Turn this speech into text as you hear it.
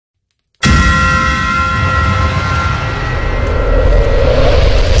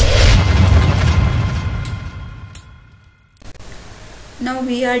Now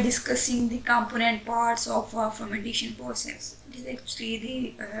we are discussing the component parts of a fermentation process. It is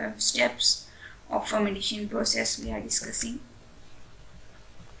actually the steps of fermentation process we are discussing.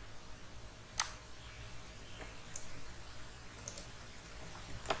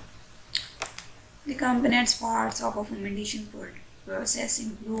 The components parts of a fermentation process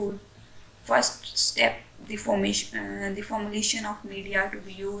include: first step, the formulation of media to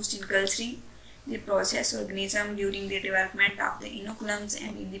be used in culturing the process organism during the development of the inoculums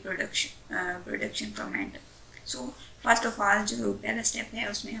and in the production ferment. So first of all जो पहला step है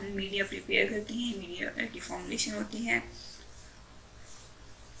उसमें हम media prepare करते हैं, media की formulation होती है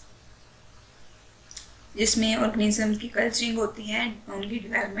जिसमें ऑर्गेनिज्म की कल्चरिंग होती है। उनकी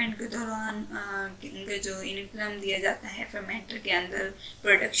डेवलपमेंट के दौरान उनका जो इनोकुलम दिया जाता है फर्मेंटर के अंदर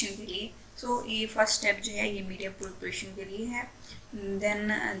प्रोडक्शन के लिए। सो ये फर्स्ट स्टेप जो है ये मीडिया प्रिपरेशन के लिए है। Then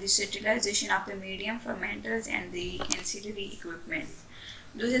the sterilisation of the medium fermenters and the ancillary equipment.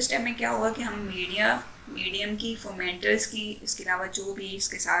 दूसरे स्टेप में क्या हुआ कि हम मीडियम की फर्मेंटर्स की, इसके अलावा जो भी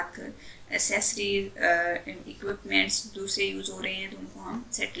इसके साथ एसेसरी इक्विपमेंट्स दूसरे यूज़ हो रहे हैं तो उनको हम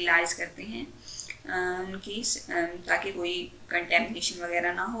स्टेरिलाइज करते हैं उनकी, ताकि कोई कंटेमिनेशन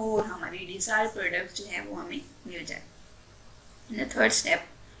वगैरह ना हो और हमारी डिजायर्ड प्रोडक्ट जो है वो हमें मिल जाए। The third step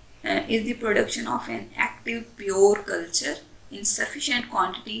is the production of an active pure culture in sufficient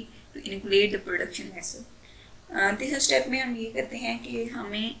quantity to include the production vessel. तीसरे स्टेप में हम ये करते हैं कि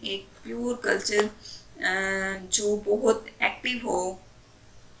हमें एक प्योर कल्चर जो बहुत एक्टिव हो,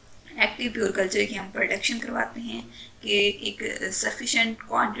 एक्टिव प्योर कल्चर की हम प्रोडक्शन करवाते हैं कि एक सफिशेंट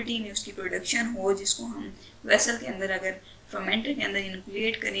क्वांटिटी में उसकी प्रोडक्शन हो जिसको हम वेसल के अंदर अगर फर्मेंटर के अंदर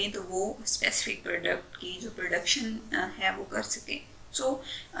इनक्लूड करें तो वो स्पेसिफिक प्रोडक्ट की जो प्रोडक्शन है वो कर सके। सो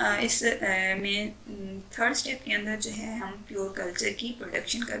इस में थर्ड स्टेप के अंदर जो है हम प्योर कल्चर की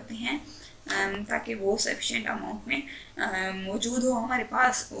प्रोडक्शन करते हैं ताकि वो सफिशेंट अमाउंट में मौजूद हो हमारे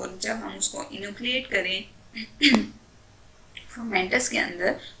पास, और जब हम उसको इनोकुलेट करें फर्मेंटर्स के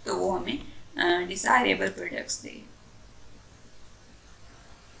अंदर तो वो हमें desirable products they.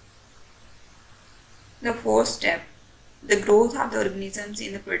 The fourth step, the growth of the organisms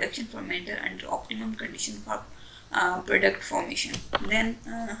in the production fermenter under optimum condition for product formation. Then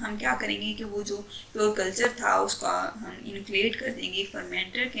हम क्या करेंगे कि वो जो प्योर कल्चर था उसका हम इनक्लूड कर देंगे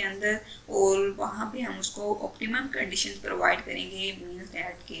फर्मेंटर के अंदर और वहाँ पे हम उसको ऑप्टिमम कंडीशन प्रोवाइड करेंगे, मीन्स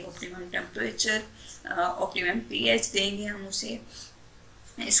दैट कि ऑप्टिमम टेम्परेचर, ऑप्टिमम पीएच देंगे हम उसे।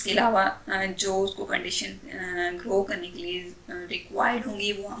 इसके अलावा जो उसको कंडीशन ग्रो करने के लिए रिक्वायर्ड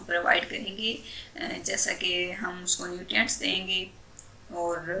होंगी वो हम प्रोवाइड करेंगे, जैसा कि हम उसको न्यूट्रिएंट्स देंगे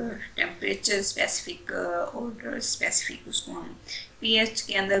और टेम्परेचर स्पेसिफिक और स्पेसिफिक उसको हम पीएच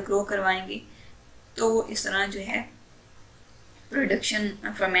के अंदर ग्रो करवाएंगे। तो इस तरह जो है प्रोडक्शन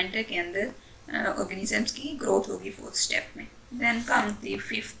फर्मेंटर के अंदर ऑर्गेनिजम्स की ग्रोथ होगी फोर्थ स्टेप में। Then comes the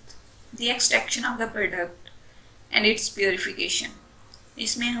fifth, the extraction of the product and it's purification.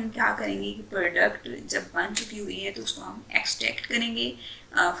 इसमें हम क्या करेंगे कि प्रोडक्ट जब बन चुकी हुई है तो उसको हम एक्सट्रैक्ट करेंगे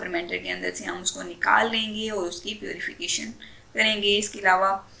फर्मेंटर के अंदर से, हम उसको निकाल लेंगे और उसकी प्योरिफिकेशन करेंगे। इसके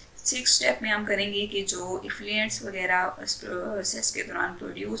अलावा सिक्स स्टेप में हम करेंगे कि जो इफ्लुएंट्स वगैरह इस प्रोसेस के दौरान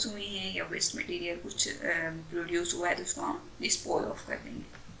प्रोड्यूस हुए हैं या वेस्ट मटेरियल कुछ प्रोड्यूस हुआ है तो उसको हम डिस्पोज ऑफ कर देंगे।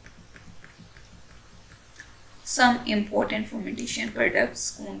 सम इम्पोर्टेंट फर्मेंटेशन प्रोडक्ट्स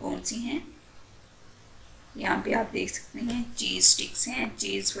कौन कौन सी हैं यहाँ पे आप देख सकते हैं। चीज़ स्टिक्स हैं,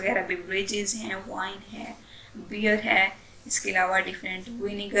 चीज़ वगैरह बेवरेजेस हैं, वाइन है, बियर है, इसके अलावा डिफरेंट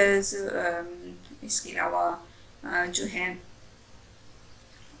विनेगर्स, इसके अलावा जो है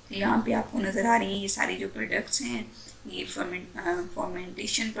यहाँ पे आपको नज़र आ रही हैं ये सारी जो प्रोडक्ट्स हैं ये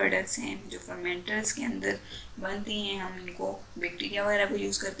फर्मेंटेशन प्रोडक्ट्स हैं जो फर्मेंटर्स के अंदर बनती हैं। हम इनको बैक्टीरिया वगैरह को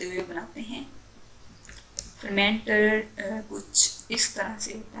यूज़ करते हुए बनाते हैं। फर्मेंटर कुछ इस तरह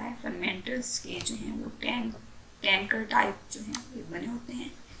से होता है। फर्मेंटर्स के जो हैं वो टैंकर टाइप जो हैं ये बने होते हैं,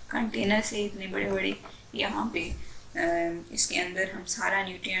 कंटेनर से इतने बड़े बड़े। यहाँ पे इसके अंदर हम सारा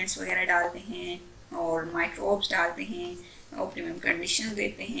न्यूट्रिएंट्स वगैरह डालते हैं और माइक्रोब्स डालते हैं, ऑप्टिमम कंडीशन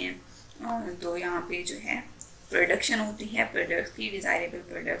देते हैं। तो यहाँ पे जो है प्रोडक्शन होती है, प्रोडक्ट्स की डिज़ायरेबल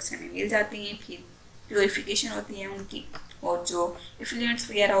प्रोडक्ट्स हमें मिल जाती हैं, फिर प्योरिफिकेशन होती है उनकी और जो इफ्लुएंट्स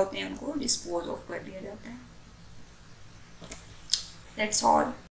वगैरह होते हैं उनको डिस्पोज ऑफ कर दिया जाता है। That's all.